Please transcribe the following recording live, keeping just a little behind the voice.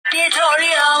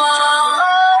nítorí ọmọ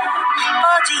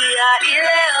ó jìyà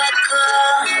ilé ọkọ.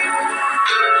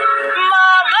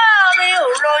 Màmá mi ò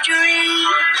rojú rí.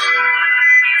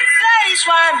 That is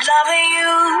why I'm loving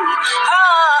you.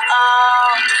 Oh, oh,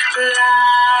 la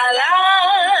la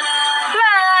la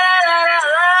la la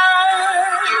la.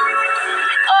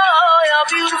 Oh, you're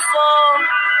beautiful.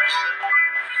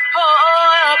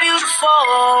 Oh, you're beautiful.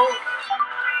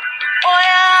 Oh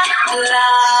yeah, la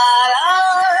la la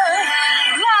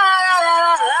la la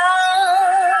la.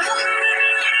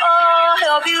 Oh,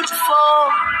 you're beautiful.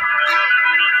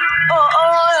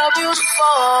 Oh, you're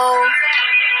beautiful.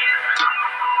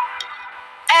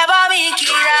 Ẹ bá mi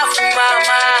kíra fún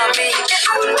màmá mi.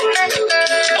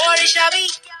 Òrìṣà mi.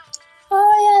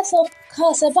 Oh yes, of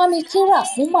course. Ẹ bá mi kíra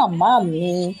fún màmá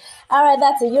mi. Alright,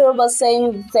 that's a Yoruba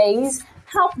saying that says,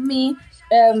 help me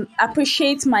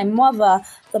appreciate my mother,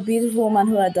 the beautiful woman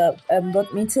who had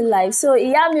brought me to life. So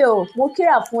ìyá mi o, mo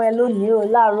kíra fún ẹ lónìí o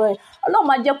láàárọ̀ ẹ̀. Ọlọ́run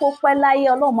máa jẹ́ kó pẹ́ láyé,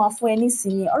 Ọlọ́run máa fún ẹ ní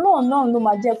ìsinmi. Ọlọ́run náà ló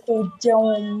máa jẹ́ kó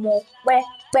jẹun mọ́ pẹ́.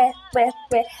 I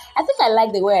think I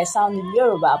like the way I sound in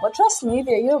Yoruba, but trust me, if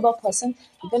you're a Yoruba person,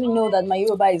 you're going to know that my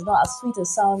Yoruba is not as sweet a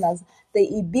sound as the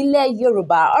Ibile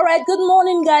Yoruba. Alright, good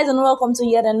morning guys and welcome to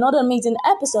yet another amazing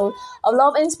episode of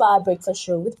Love Inspired Breakfast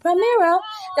Show with Primera.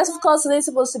 Yes, of course, today's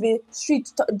supposed to be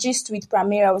street gist with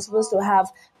Primera. We're supposed to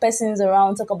have persons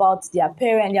around talk about their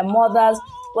parents, their mothers,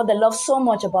 what they love so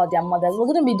much about their mothers. We're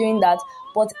going to be doing that,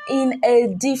 but in a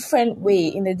different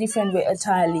way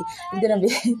entirely. It's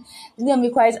gonna be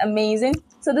quite amazing.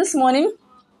 So this morning,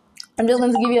 I'm just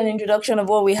going to give you an introduction of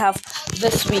what we have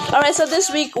this week. All right, so this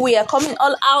week we are coming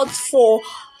all out for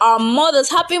our mothers.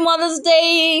 Happy Mother's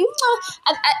Day!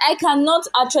 I cannot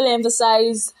actually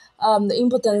emphasize the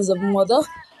importance of mother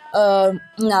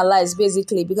in our lives,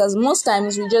 basically, because most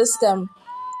times we just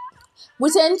we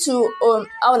tend to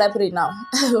how will I put it now?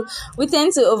 We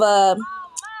tend to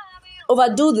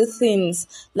overdo the things.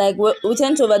 Like we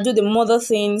tend to overdo the mother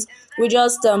things. We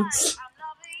just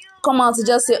come out to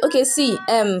just say, okay, see,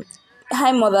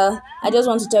 hi mother, I just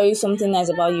want to tell you something nice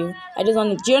about you. Do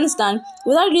you understand?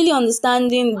 Without really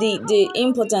understanding the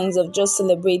importance of just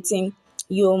celebrating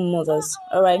your mothers.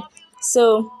 All right.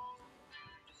 So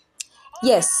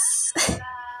yes,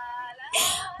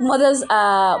 mothers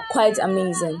are quite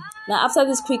amazing. Now, after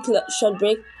this quick short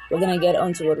break, we're gonna get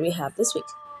on to what we have this week.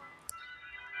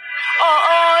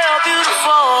 Oh, you're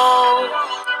beautiful.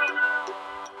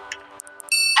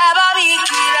 Ẹ bá mi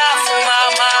kíra fún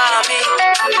màmá mi.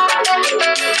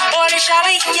 Òrìṣà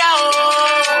mi yá o,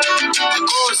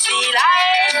 kò sí láyé.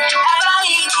 Ẹ bá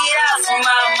mi kíra fún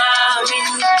màmá mi.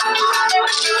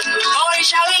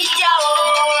 Òrìṣà mi yá o,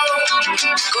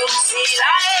 kò sí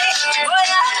láyé.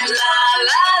 Bóyá la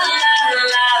la la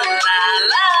la la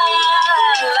la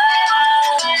la.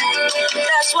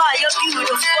 That's why you're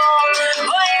beautiful.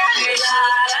 Bóyá la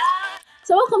la.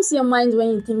 So what comes to your mind when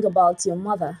you think about your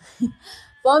mother?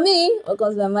 For me, what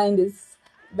comes to my mind is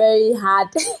very hard.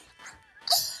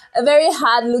 A very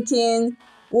hard-looking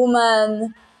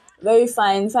woman, very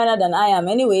finer than I am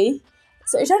anyway.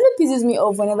 So it actually pisses me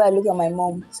off whenever I look at my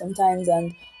mom sometimes,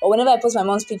 or whenever I post my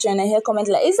mom's picture and I hear comments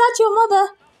like, "Is that your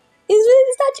mother? Is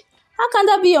that? How can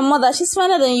that be your mother? She's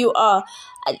finer than you are."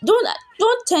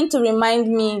 Don't tend to remind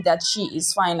me that she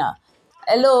is finer.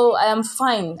 Hello, I am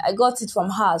fine. I got it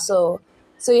from her, so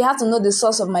you have to know the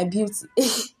source of my beauty.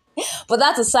 But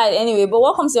that aside, anyway, but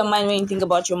what comes to your mind when you think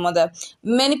about your mother?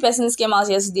 Many persons came out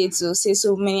yesterday to say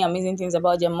so many amazing things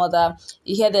about their mother.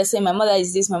 You hear them say, my mother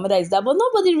is this, my mother is that, but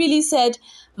nobody really said,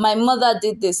 my mother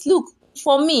did this. Look,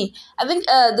 for me, I think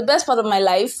the best part of my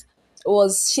life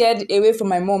was shared away from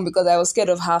my mom because I was scared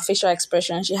of her facial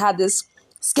expression. She had this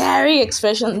scary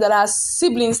expression that her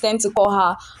siblings tend to call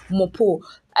her Mopo.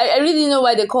 I really didn't know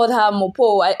why they called her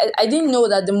Mopo. I didn't know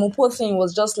that the Mopo thing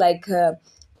was just like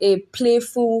a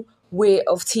playful way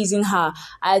of teasing her.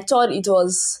 I thought it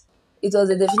was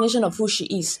the definition of who she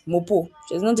is, Mopo.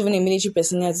 She's not even a military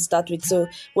personnel to start with, so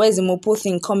where is the Mopo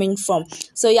thing coming from?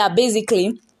 So yeah,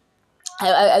 basically,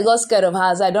 I got scared of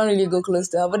her, so I don't really go close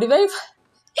to her. But the very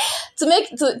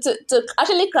to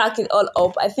actually crack it all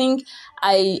up, I think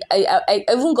I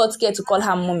even got scared to call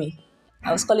her mommy.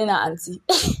 I was calling her auntie.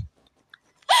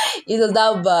 It was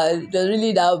that bad. It was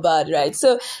really that bad, right?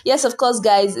 So yes, of course,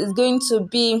 guys, it's going to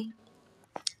be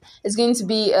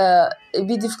a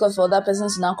bit difficult for that person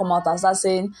to now come out and start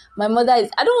saying my mother is.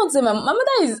 I don't want to say my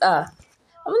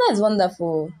mother is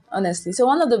wonderful, honestly. So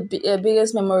one of the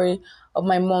biggest memory of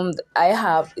my mom that I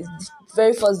have is the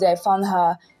very first day I found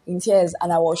her in tears,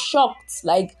 and I was shocked,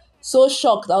 like so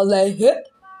shocked. I was like, huh?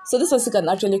 So this person can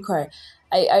actually cry.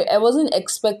 I wasn't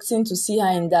expecting to see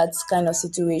her in that kind of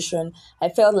situation. I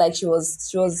felt like she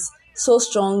was so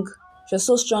strong. She was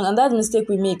so strong, and that mistake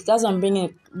we make. That's why I'm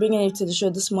bringing it to the show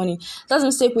this morning. That's the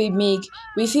mistake we make.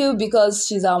 We feel because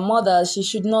she's our mother, she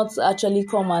should not actually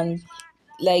come and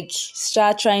like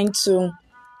start trying to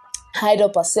hide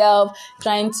up herself,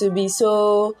 trying to be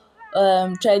so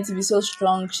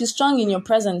strong. She's strong in your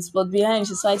presence, but behind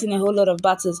she's fighting a whole lot of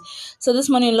battles. So this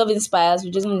morning, Love Inspires,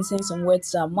 we're just going to send some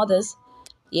words to our mothers.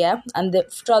 Yeah, and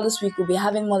throughout this week we'll be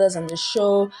having mothers on the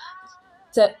show,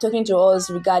 talking to us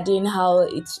regarding how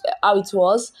it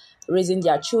was raising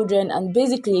their children. And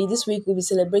basically this week we'll be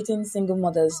celebrating single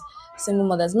mothers.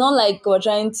 Not like we're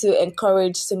trying to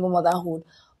encourage single motherhood,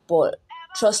 but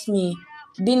trust me,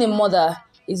 being a mother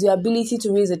is the ability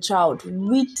to raise a child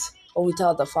with or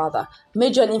without the father.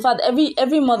 Majorly, in fact,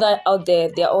 every mother out there,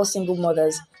 they're all single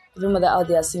mothers. Every mother out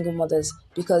there are single mothers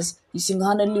because you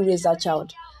single-handedly raise that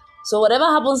child. So whatever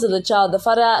happens to the child, the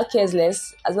father cares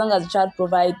less. As long as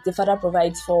the father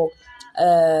provides for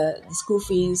the school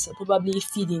fees, probably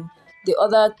feeding. The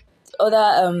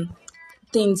other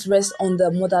things rest on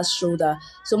the mother's shoulder.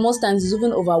 So most times it's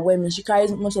even overwhelming. She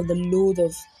carries most of the load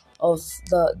of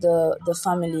the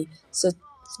family. So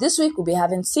this week we'll be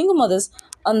having single mothers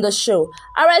on the show.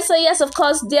 All right, so yes, of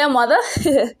course, dear mother,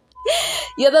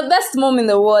 you're the best mom in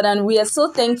the world, and we are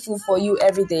so thankful for you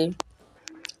every day.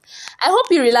 I hope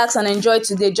you relax and enjoy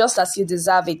today just as you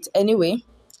deserve it. Anyway,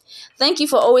 thank you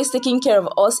for always taking care of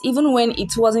us, even when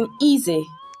it wasn't easy.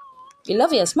 We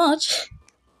love you as much.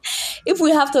 If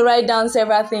we have to write down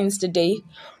several things today,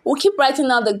 we'll keep writing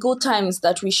out the good times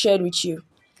that we shared with you,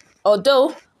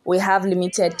 although we have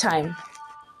limited time.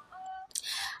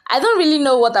 I don't really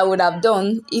know what I would have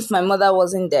done if my mother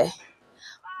wasn't there.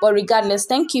 But regardless,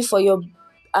 thank you for your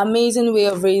amazing way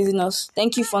of raising us.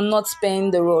 Thank you for not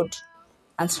sparing the road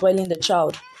and spoiling the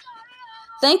child.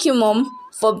 Thank you, Mom,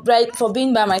 for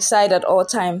being by my side at all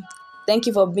time. Thank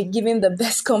you for giving the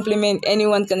best compliment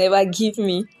anyone can ever give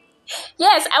me.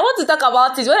 Yes, I want to talk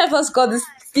about it. When I first got this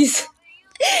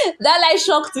that like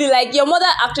shocked me. Like, your mother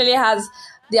actually has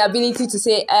the ability to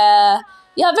say,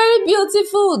 you're very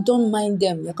beautiful. Don't mind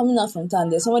them. You're coming out from town.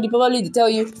 There's somebody probably to tell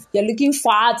you, you're looking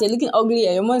fat, you're looking ugly,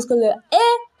 and your mom is calling,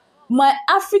 my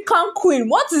African queen.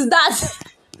 What is that?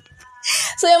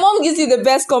 So your mom gives you the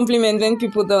best compliment when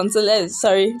people don't. So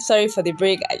sorry for the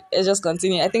break. I just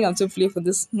continue. I think I'm too playful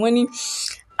this morning.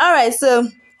 All right, so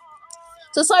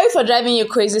sorry for driving you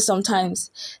crazy sometimes.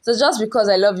 So just because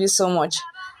I love you so much.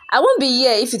 I won't be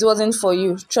here if it wasn't for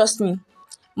you. Trust me.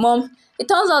 Mom, it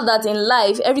turns out that in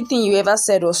life, everything you ever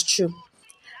said was true.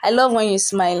 I love when you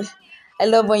smile. I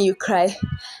love when you cry.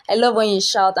 I love when you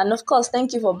shout. And of course,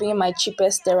 thank you for being my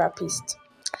cheapest therapist.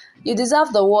 You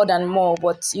deserve the world and more,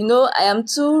 but I am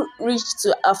too rich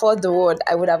to afford the world.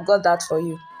 I would have got that for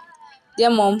you. Dear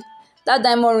Mom, that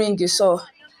diamond ring you saw,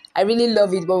 I really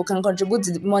love it, but we can contribute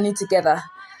the money together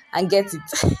and get it.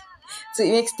 So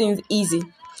it makes things easy.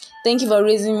 Thank you for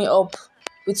raising me up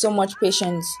with so much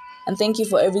patience, and thank you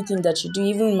for everything that you do,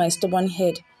 even in my stubborn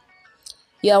head.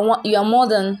 You are more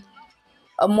than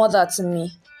a mother to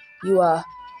me. You are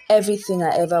everything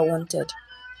I ever wanted.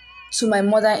 To my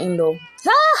mother-in-law,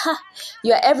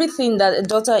 you are everything that a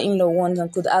daughter-in-law wants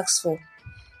and could ask for.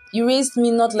 You raised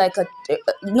me not like a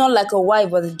wife,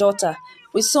 but a daughter,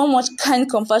 with so much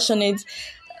kind words,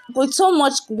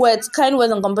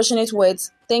 and compassionate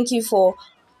words. Thank you for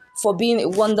being a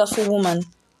wonderful woman.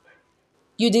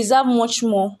 You deserve much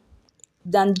more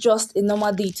than just a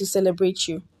normal day to celebrate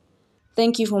you.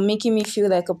 Thank you for making me feel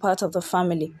like a part of the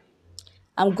family.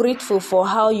 I'm grateful for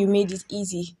how you made it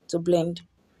easy to blend.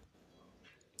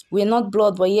 We're not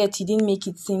blood, but yet you didn't make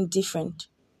it seem different.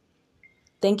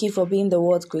 Thank you for being the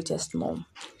world's greatest mom.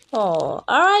 Oh,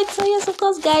 all right. So yes, of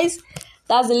course, guys,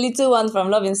 that's a little one from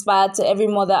Love Inspired to every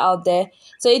mother out there.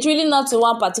 So it's really not to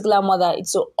one particular mother,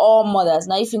 it's to all mothers.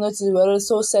 Now, if you notice, we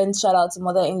also send shout out to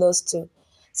mother-in-laws too.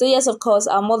 So yes, of course,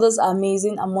 our mothers are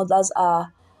amazing. Our mothers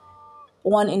are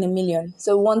 1 in a million.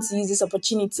 So we want to use this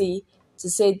opportunity to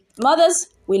say, mothers,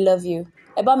 we love you.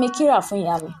 My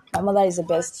mother is the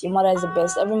best. Your mother is the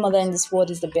best. Every mother in this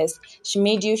world is the best. She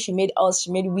made you, she made us,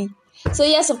 she made we. So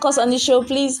yes, of course, on the show,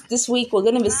 please, this week we're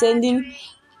going to be sending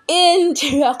in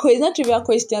trivial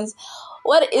questions.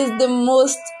 What is the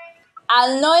most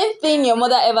annoying thing your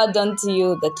mother ever done to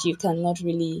you that you cannot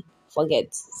really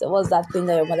forget? So what's that thing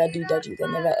that your mother did that you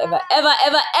can never, ever, ever,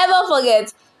 ever, ever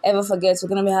forget? We're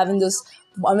going to be having those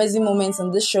amazing moments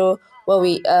on this show where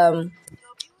we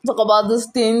talk about those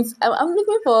things. I'm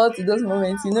looking forward to those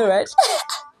moments, right?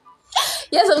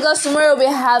 Yes, of course, tomorrow we'll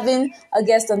be having a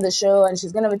guest on the show, and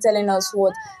she's going to be telling us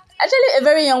actually a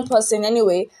very young person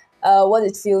anyway, what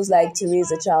it feels like to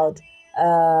raise a child.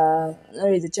 Not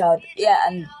raise a child, yeah,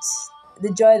 and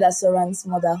the joy that surrounds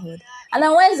motherhood. And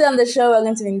on Wednesday on the show, we're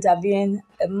going to be interviewing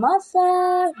a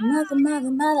mother. We're going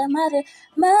to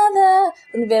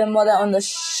be a mother on the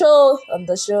show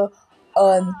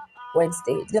on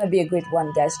Wednesday. It's going to be a great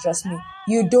one, guys. Trust me.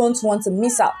 You don't want to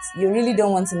miss out. You really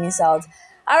don't want to miss out.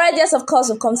 All right, yes, of course,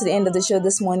 we've come to the end of the show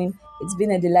this morning. It's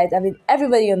been a delight having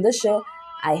everybody on the show.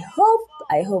 I hope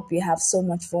you have so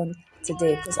much fun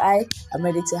today, because I am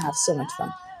ready to have so much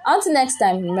fun. Until next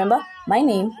time, remember, my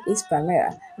name is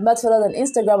Primera. Remember to follow us on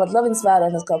Instagram at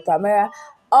loveinspired_Primera,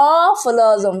 or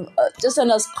follow us on, just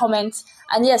send us comments.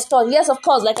 And yes, of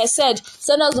course, like I said,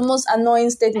 send us the most annoying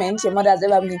statement your mother has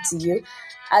ever made to you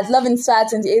at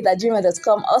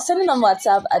loveinspired28@gmail.com, or send it on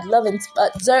WhatsApp at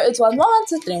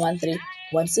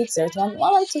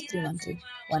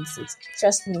 081-113-13016.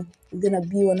 Trust me, it's gonna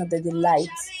be one of the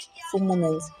delightful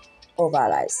moments of our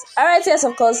lives. Alright, yes,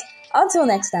 of course. Until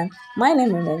next time, my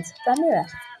name remains Primera.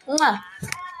 Mwah.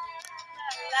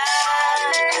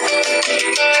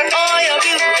 Oh, you're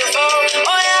beautiful.